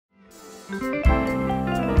Hey,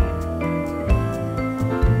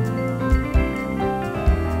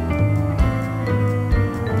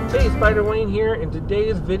 SpiderWayne here, and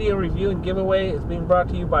today's video review and giveaway is being brought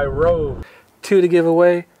to you by Rove. 2 to give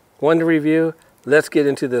away, 1 to review. Let's get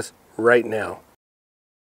into this right now.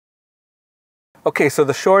 Okay, so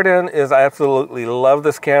the short end is I absolutely love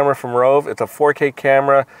this camera from Rove. It's a 4K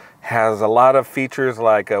camera, has a lot of features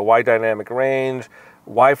like a wide dynamic range,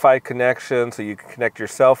 Wi-Fi connection, so you can connect your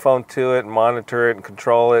cell phone to it and monitor it and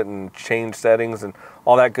control it and change settings and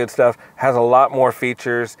all that good stuff. Has a lot more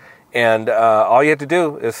features. And all you have to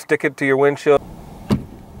do is stick it to your windshield,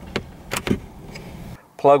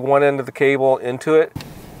 plug one end of the cable into it,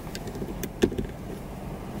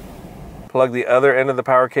 plug the other end of the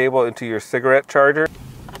power cable into your cigarette charger,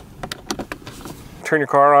 turn your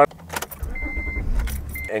car on,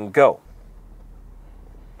 and go.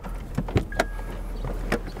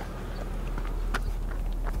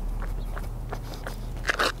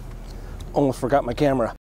 Almost forgot my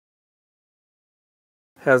camera.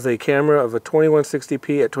 Has a camera of a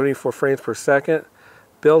 2160p at 24 frames per second,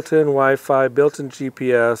 built-in Wi-Fi, built-in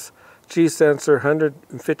GPS, G-sensor,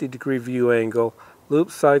 150-degree view angle, loop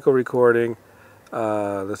cycle recording,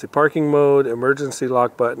 let's see, parking mode, emergency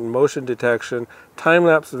lock button, motion detection,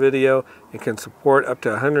 time-lapse video, and can support up to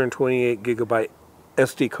 128 gigabyte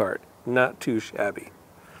SD card. Not too shabby.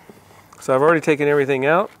 So I've already taken everything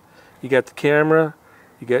out. You got the camera,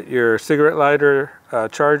 you got your cigarette lighter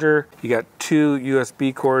charger, you got 2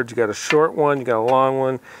 USB cords, you got a short one, you got a long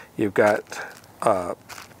one, you've got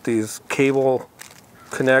these cable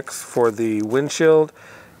connects for the windshield,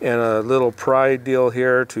 and a little pry deal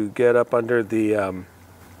here to get up under the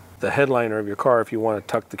headliner of your car if you want to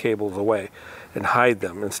tuck the cables away and hide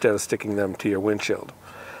them instead of sticking them to your windshield.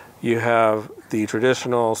 You have the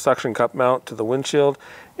traditional suction cup mount to the windshield,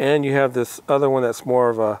 and you have this other one that's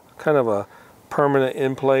more of a kind of a permanent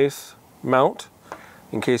in place mount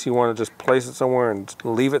in case you want to just place it somewhere and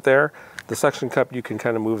leave it there. The suction cup, you can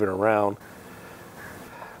kind of move it around.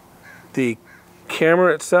 The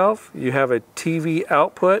camera itself, you have a TV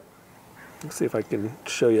output. Let's see if I can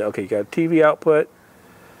show you. Okay, you got a TV output,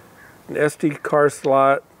 an SD card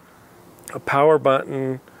slot, a power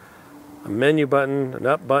button, a menu button, an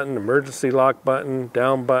up button, emergency lock button,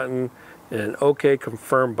 down button, and an OK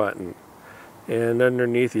confirm button. And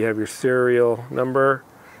underneath you have your serial number,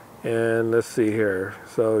 and let's see here,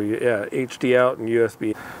 so yeah, HD out and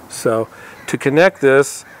USB. So to connect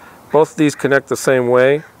this, both of these connect the same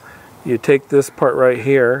way. You take this part right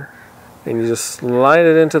here and you just slide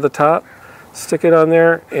it into the top, stick it on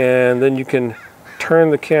there, and then you can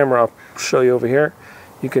turn the camera. I'll show you over here.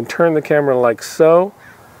 You can turn the camera like so,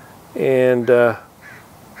 and I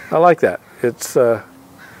like that.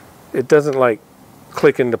 It doesn't like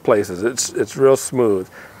click into places. It's real smooth.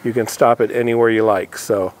 You can stop it anywhere you like,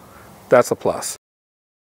 so that's a plus.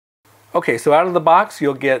 Okay, so out of the box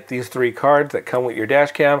you'll get these 3 cards that come with your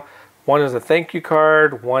dash cam. One is a thank you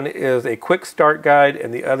card, one is a quick start guide,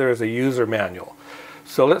 and the other is a user manual.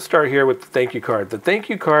 So let's start here with the thank you card. The thank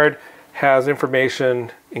you card has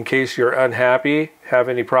information in case you're unhappy, have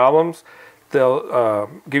any problems. They'll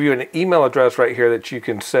give you an email address right here that you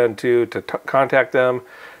can send to contact them.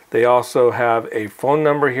 They also have a phone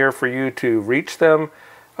number here for you to reach them.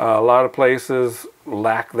 A lot of places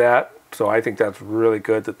lack that, so I think that's really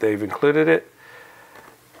good that they've included it.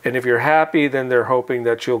 And if you're happy, then they're hoping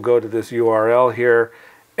that you'll go to this URL here,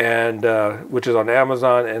 and which is on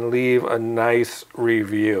Amazon, and leave a nice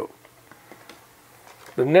review.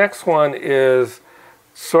 The next one is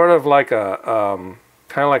sort of like a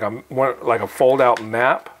kind of like a fold-out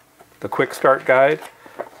map, the quick start guide,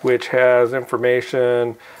 which has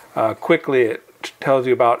information. Quickly, it tells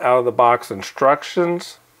you about out-of-the-box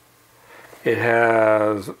instructions. It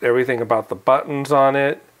has everything about the buttons on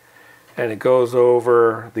it, and it goes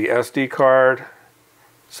over the SD card.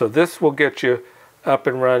 So this will get you up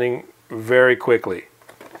and running very quickly.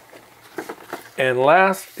 And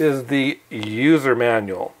last is the user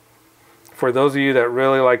manual. For those of you that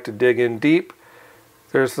really like to dig in deep,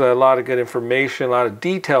 there's a lot of good information, a lot of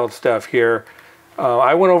detailed stuff here.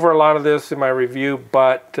 I went over a lot of this in my review,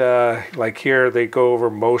 but like here they go over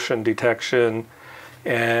motion detection,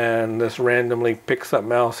 and this randomly picks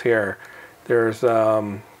something else here. There's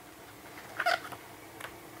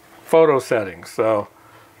photo settings, so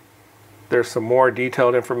there's some more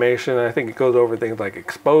detailed information. I think it goes over things like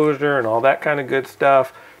exposure and all that kind of good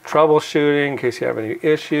stuff, troubleshooting in case you have any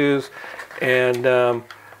issues, and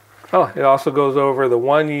it also goes over the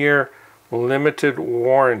 1-year limited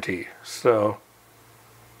warranty. So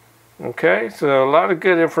okay, so a lot of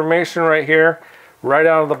good information right here. right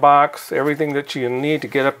out of the box, everything that you need to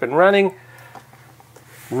get up and running.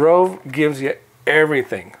 Rove gives you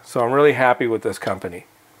everything, so I'm really happy with this company.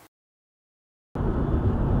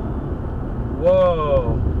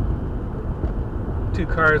 Whoa! Two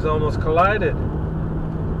cars almost collided.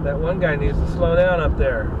 That one guy needs to slow down up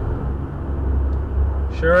there.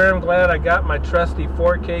 Sure am glad I got my trusty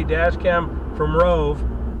 4K dash cam from Rove.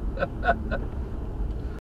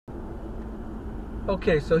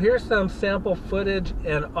 Okay, so here's some sample footage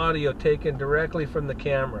and audio taken directly from the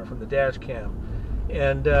camera, from the dash cam.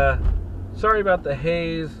 And sorry about the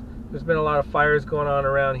haze. There's been a lot of fires going on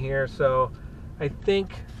around here, so I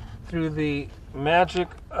think through the magic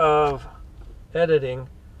of editing,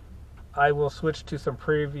 I will switch to some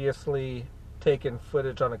previously taken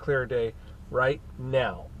footage on a clear day right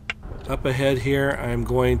now. Up ahead here, I'm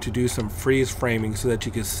going to do some freeze framing so that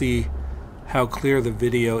you can see how clear the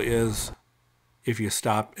video is if you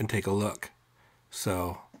stop and take a look.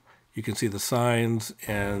 So you can see the signs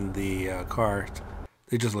and the car.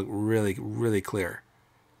 They just look really, really clear.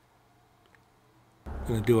 I'm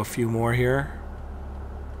going to do a few more here.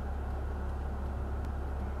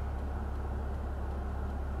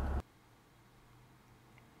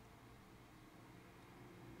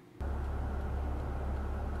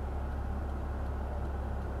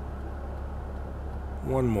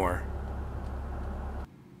 One more.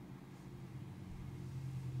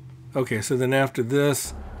 Okay, so then after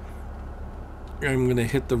this, I'm going to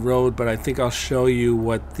hit the road, but I think I'll show you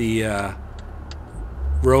what the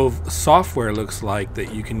Rove software looks like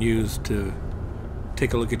that you can use to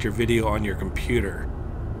take a look at your video on your computer.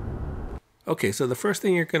 Okay, so the first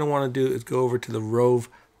thing you're going to want to do is go over to the Rove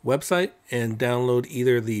website and download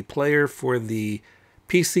either the player for the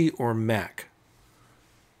PC or Mac.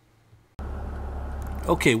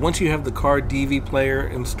 Okay, once you have the car DV player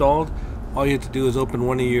installed, all you have to do is open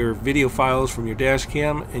one of your video files from your dash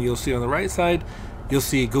cam, and you'll see on the right side, you'll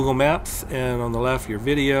see Google Maps, and on the left your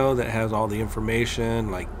video that has all the information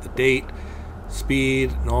like the date,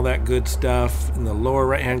 speed, and all that good stuff. In the lower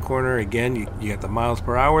right hand corner, again, you got the miles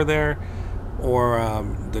per hour there, or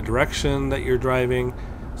the direction that you're driving.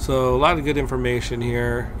 So a lot of good information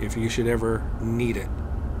here if you should ever need it.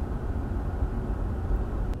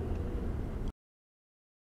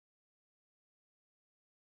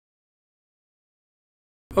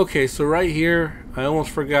 Okay, so right here, I almost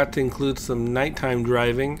forgot to include some nighttime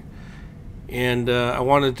driving, and I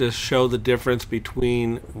wanted to show the difference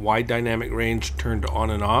between wide dynamic range turned on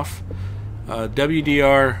and off.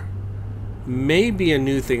 WDR may be a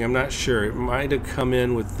new thing, I'm not sure. It might have come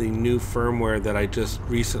in with the new firmware that I just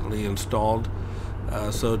recently installed.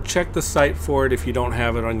 So check the site for it if you don't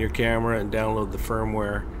have it on your camera, and download the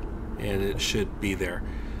firmware, and it should be there.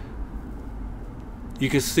 You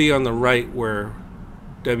can see on the right where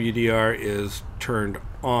WDR is turned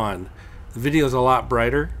on. The video is a lot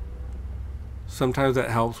brighter. Sometimes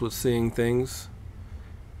that helps with seeing things.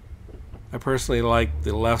 I personally like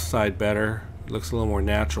the left side better. It looks a little more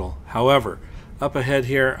natural. However, up ahead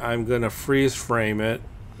here, I'm going to freeze frame it.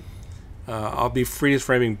 I'll be freeze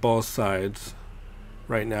framing both sides.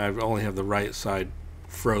 Right now I only have the right side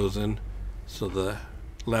frozen so the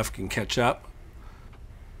left can catch up.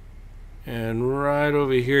 And right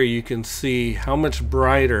over here you can see how much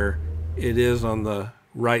brighter it is on the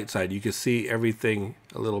right side. You can see everything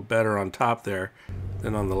a little better on top there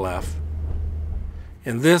than on the left.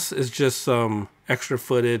 And this is just some extra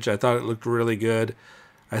footage. I thought it looked really good.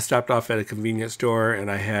 I stopped off at a convenience store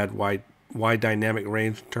and I had wide dynamic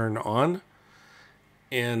range turned on,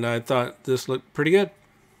 and I thought this looked pretty good.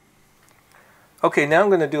 Okay, now I'm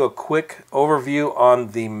going to do a quick overview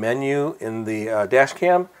on the menu in the dash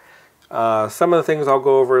cam. Some of the things I'll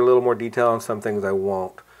go over in a little more detail, and some things I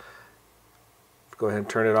won't. Go ahead and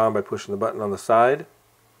turn it on by pushing the button on the side.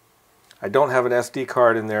 I don't have an SD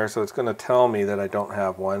card in there, so it's going to tell me that I don't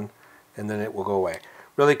have one, and then it will go away.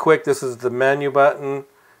 Really quick, this is the menu button,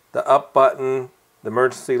 the up button, the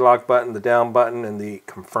emergency lock button, the down button, and the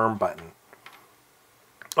confirm button.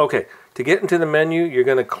 Okay, to get into the menu, you're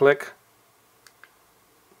going to click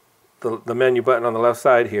the menu button on the left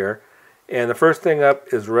side here. And the first thing up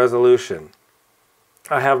is resolution.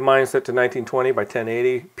 I have mine set to 1920 by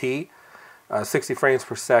 1080p, 60 frames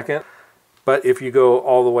per second. But if you go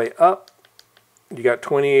all the way up, you got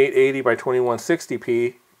 2880 by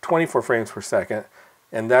 2160p, 24 frames per second,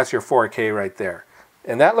 and that's your 4K right there.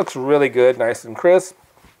 And that looks really good, nice and crisp.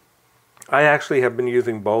 I actually have been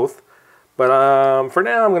using both, but for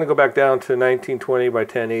now I'm going to go back down to 1920 by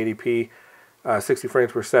 1080p, 60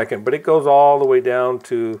 frames per second. But it goes all the way down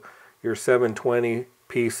to your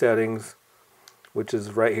 720p settings, which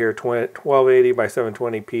is right here, 1280 by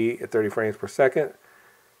 720p at 30 frames per second.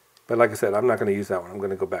 But like I said, I'm not going to use that one. I'm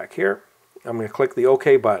going to go back here. I'm going to click the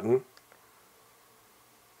OK button.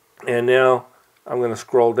 And now I'm going to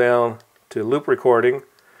scroll down to loop recording.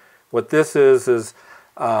 What this is it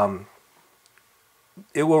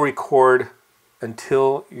will record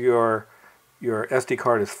until your SD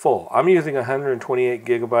card is full. I'm using a 128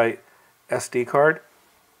 gigabyte SD card,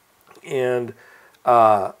 and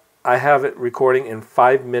I have it recording in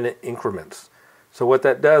 5-minute increments. So what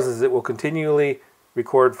that does is it will continually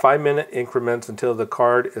record 5-minute increments until the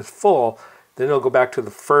card is full. Then it'll go back to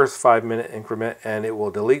the first 5-minute increment, and it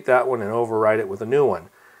will delete that one and overwrite it with a new one.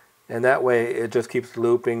 And that way it just keeps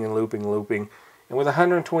looping and looping and looping. And with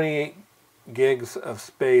 128 gigs of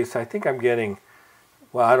space, I think I'm getting,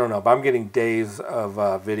 well, I don't know, but I'm getting days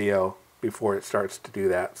of video before it starts to do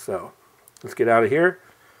that. So let's get out of here.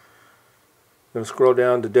 I'm going to scroll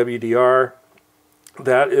down to WDR.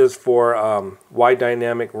 That is for wide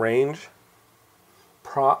dynamic range.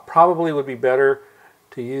 Probably would be better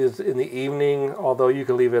to use in the evening, although you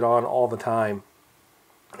can leave it on all the time.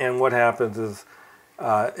 And what happens is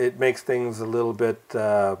it makes things a little bit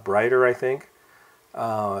brighter, I think.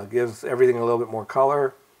 It gives everything a little bit more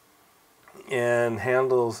color and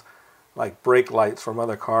handles like brake lights from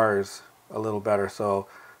other cars a little better. So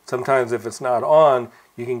sometimes if it's not on,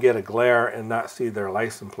 you can get a glare and not see their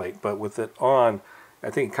license plate. But with it on, I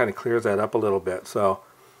think it kind of clears that up a little bit. So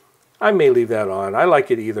I may leave that on. I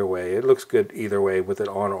like it either way. It looks good either way with it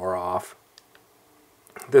on or off.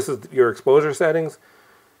 This is your exposure settings.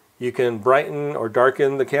 You can brighten or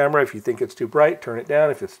darken the camera. If you think it's too bright, turn it down.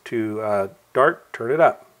 If it's too dark, turn it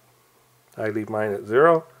up. I leave mine at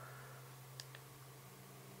 0.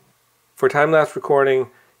 For time-lapse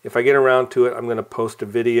recording, if I get around to it, I'm going to post a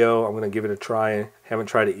video. I'm going to give it a try. I haven't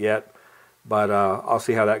tried it yet, but I'll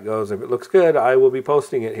see how that goes. If it looks good, I will be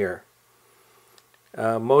posting it here.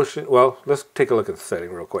 Motion, well, let's take a look at the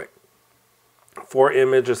setting real quick. 4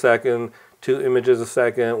 images a second, 2 images a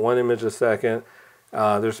second, 1 image a second.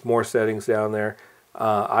 There's more settings down there.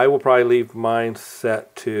 I will probably leave mine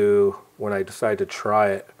set to when I decide to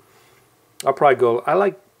try it. I'll probably go, I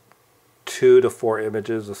like 2 to 4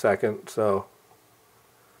 images a second, so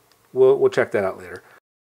we'll check that out later.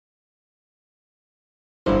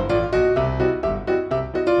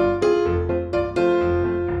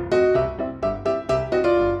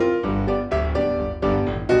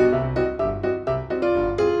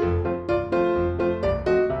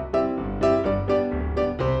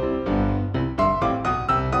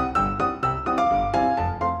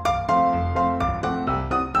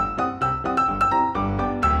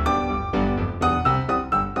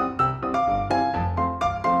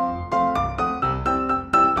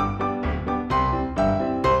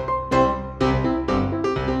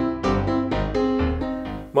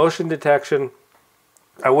 Motion detection,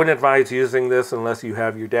 I wouldn't advise using this unless you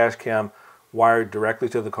have your dash cam wired directly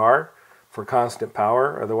to the car for constant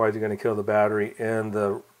power. Otherwise you're going to kill the battery in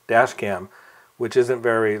the dash cam, which isn't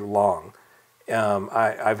very long.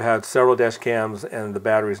 I've had several dash cams and the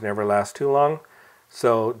batteries never last too long.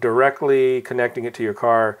 So directly connecting it to your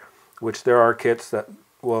car, which there are kits that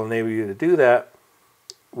will enable you to do that,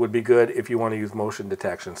 would be good if you want to use motion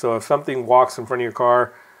detection. So if something walks in front of your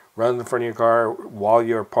car, runs in front of your car while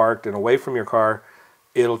you're parked and away from your car,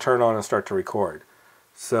 it'll turn on and start to record.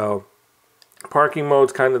 So parking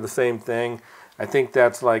mode's kind of the same thing. I think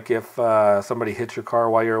that's like if somebody hits your car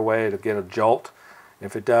while you're away to get a jolt.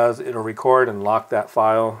 If it does, it'll record and lock that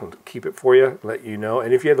file and keep it for you, let you know.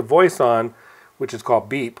 And if you have the voice on, which is called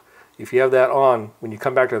beep, if you have that on, when you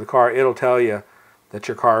come back to the car, it'll tell you that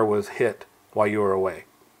your car was hit while you were away.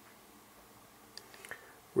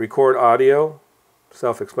 Record audio.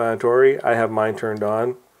 Self-explanatory. I have mine turned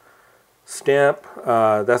on. Stamp,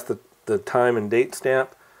 that's the time and date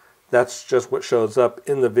stamp. That's just what shows up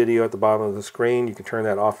in the video at the bottom of the screen. You can turn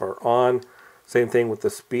that off or on. Same thing with the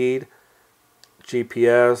speed.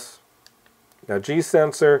 GPS. Now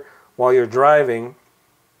G-sensor, while you're driving,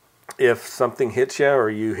 if something hits you or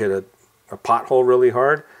you hit a pothole really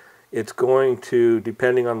hard, it's going to,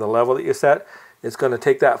 depending on the level that you set, it's going to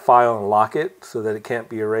take that file and lock it so that it can't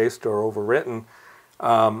be erased or overwritten.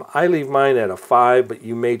 I leave mine at a 5, but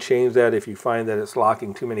you may change that if you find that it's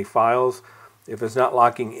locking too many files. If it's not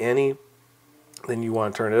locking any, then you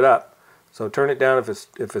want to turn it up. So turn it down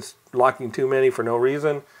if it's locking too many for no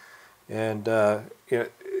reason. And you know,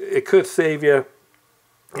 it could save you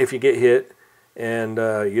if you get hit and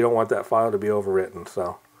you don't want that file to be overwritten.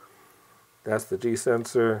 So that's the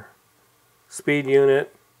G-sensor. Speed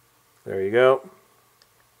unit. There you go.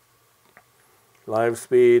 Live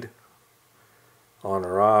speed. on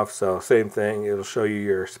or off. So same thing, it'll show you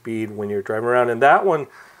your speed when you're driving around. And that one,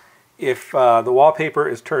 if the wallpaper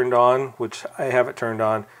is turned on, which I have it turned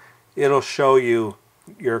on, it'll show you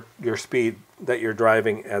your speed that you're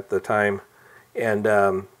driving at the time. And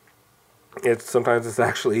sometimes it's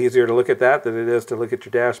actually easier to look at that than it is to look at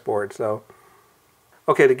your dashboard. So,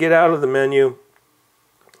 okay, to get out of the menu,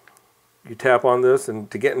 you tap on this,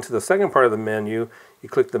 and to get into the second part of the menu, you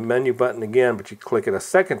click the menu button again, but you click it a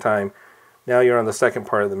second time. Now you're on the second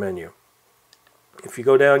part of the menu. If you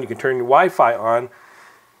go down, you can turn your Wi-Fi on.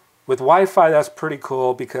 With Wi-Fi, that's pretty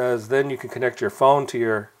cool because then you can connect your phone to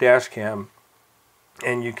your dash cam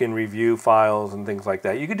and you can review files and things like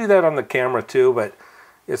that. You can do that on the camera too, but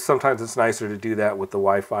sometimes it's nicer to do that with the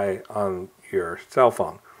Wi-Fi on your cell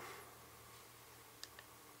phone.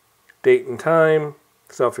 Date and time,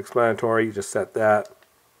 self-explanatory, you just set that.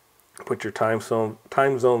 Put your time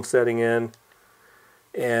zone setting in,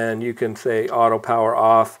 and you can say auto power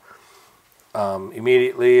off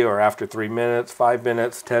immediately or after 3 minutes, 5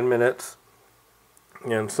 minutes, 10 minutes,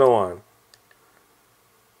 and so on.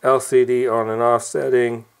 LCD on and off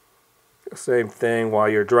setting, same thing while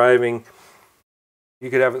you're driving. You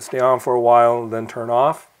could have it stay on for a while and then turn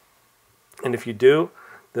off. And if you do,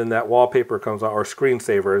 then that wallpaper comes on, or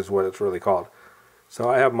screensaver is what it's really called. So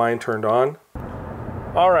I have mine turned on.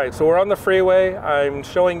 Alright, so we're on the freeway. I'm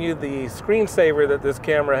showing you the screensaver that this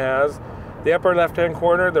camera has. The upper left-hand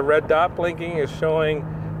corner, the red dot blinking is showing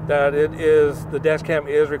that the dash cam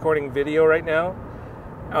is recording video right now.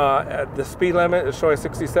 At the speed limit is showing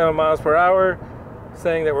 67 miles per hour,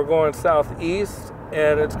 saying that we're going southeast,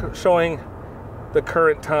 and it's showing the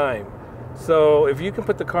current time. So if you can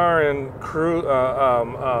put the car in cruise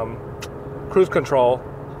control,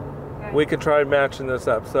 okay, we can try matching this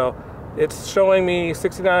up. So it's showing me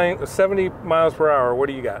 70 miles per hour. What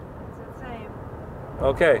do you got? It's the same.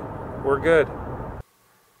 Okay, we're good.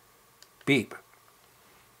 Beep.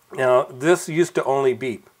 Now this used to only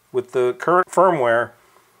beep. With the current firmware,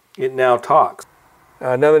 it now talks.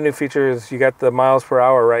 Another new feature is you got the miles per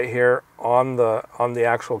hour right here on the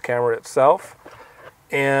actual camera itself.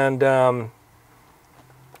 And I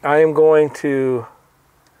am going to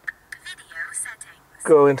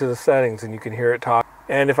go into the settings, and you can hear it talk.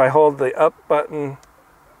 And if I hold the up button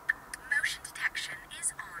motion detection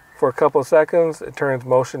is on for a couple of seconds, it turns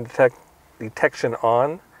motion detection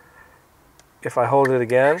on. If I hold it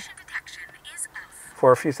again motion detection is off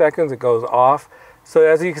for a few seconds, it goes off. So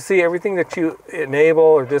as you can see, everything that you enable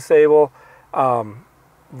or disable,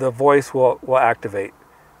 the voice will activate.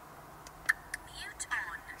 mute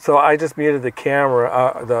on So I just muted the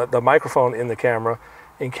camera, the microphone in the camera,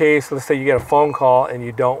 in case, let's say you get a phone call and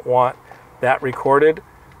you don't want that recorded,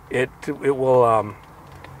 it will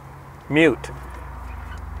mute.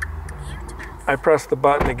 I press the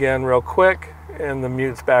button again real quick, and the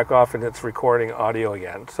mute's back off, and it's recording audio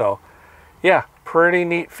again. So yeah, pretty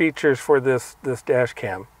neat features for this dash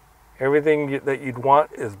cam. Everything that you'd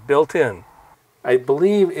want is built in. I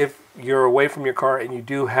believe if you're away from your car and you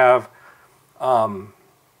do have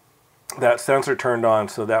that sensor turned on,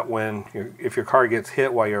 so that if your car gets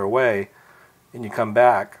hit while you're away and you come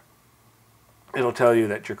back, it'll tell you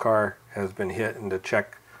that your car has been hit and to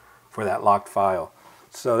check for that locked file.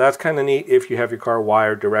 So that's kind of neat if you have your car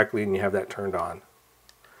wired directly and you have that turned on.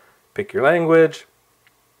 Pick your language.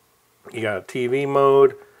 You got a TV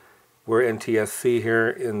mode. We're NTSC here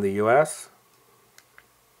in the US.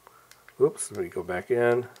 Oops, let me go back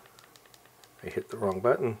in. I hit the wrong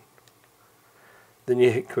button. Then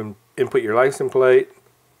you can input your license plate,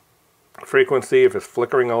 frequency. If it's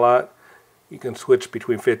flickering a lot, you can switch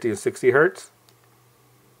between 50 and 60 hertz.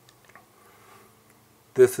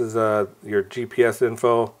 This is your GPS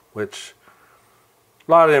info, which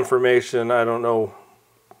a lot of information. I don't know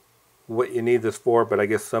what you need this for, but I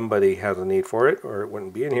guess somebody has a need for it, or it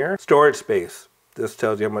wouldn't be in here. Storage space. This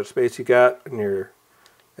tells you how much space you got in your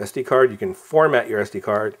SD card. You can format your SD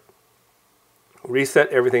card, reset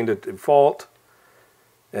everything to default,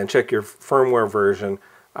 and check your firmware version.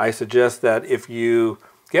 I suggest that if you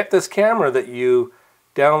get this camera, that you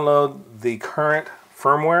download the current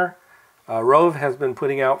firmware. Rove has been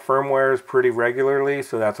putting out firmwares pretty regularly,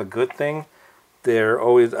 so that's a good thing. They're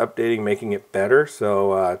always updating, making it better,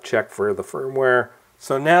 so check for the firmware.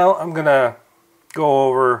 So now I'm gonna go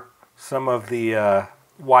over some of the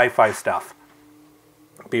Wi-Fi stuff.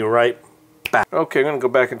 Be right back. Okay, I'm gonna go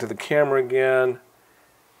back into the camera again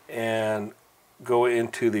and go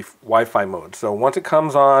into the Wi-Fi mode. So once it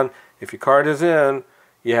comes on, if your card is in,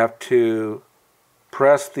 you have to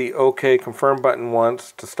press the OK confirm button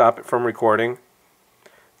once to stop it from recording.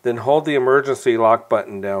 Then hold the emergency lock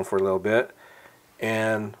button down for a little bit,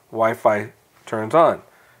 and Wi-Fi turns on.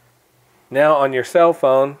 Now on your cell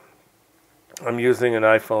phone, I'm using an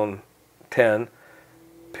iPhone 10.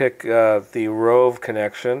 Pick the Rove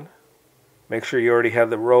connection. Make sure you already have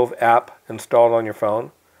the Rove app installed on your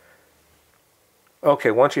phone.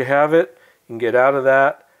 Okay, once you have it, you can get out of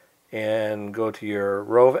that and go to your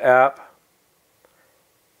Rove app.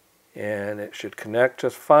 And it should connect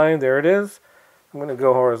just fine. There it is. I'm going to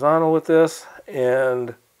go horizontal with this,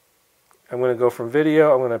 and I'm going to go from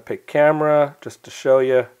video. I'm going to pick camera just to show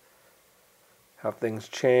you how things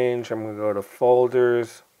change. I'm going to go to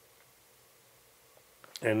folders.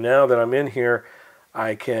 And now that I'm in here,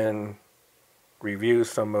 I can review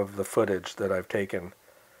some of the footage that I've taken.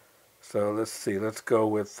 So let's see, let's go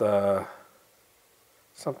with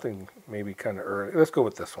something maybe kind of early. Let's go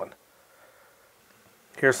with this one.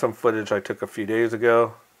 Here's some footage I took a few days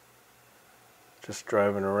ago. Just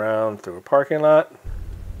driving around through a parking lot.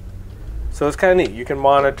 So it's kind of neat. You can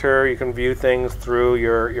monitor, you can view things through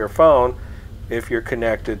your phone if you're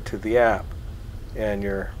connected to the app and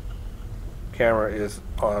your camera is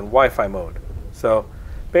on Wi-Fi mode. So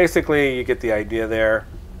basically you get the idea there.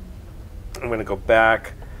 I'm going to go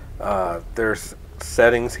back. There's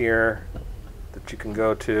settings here that you can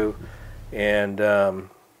go to, and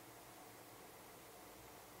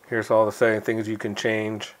here's all the setting things you can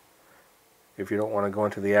change if you don't want to go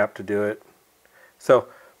into the app to do it. So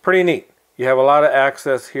pretty neat. You have a lot of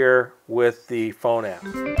access here with the phone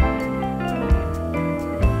app.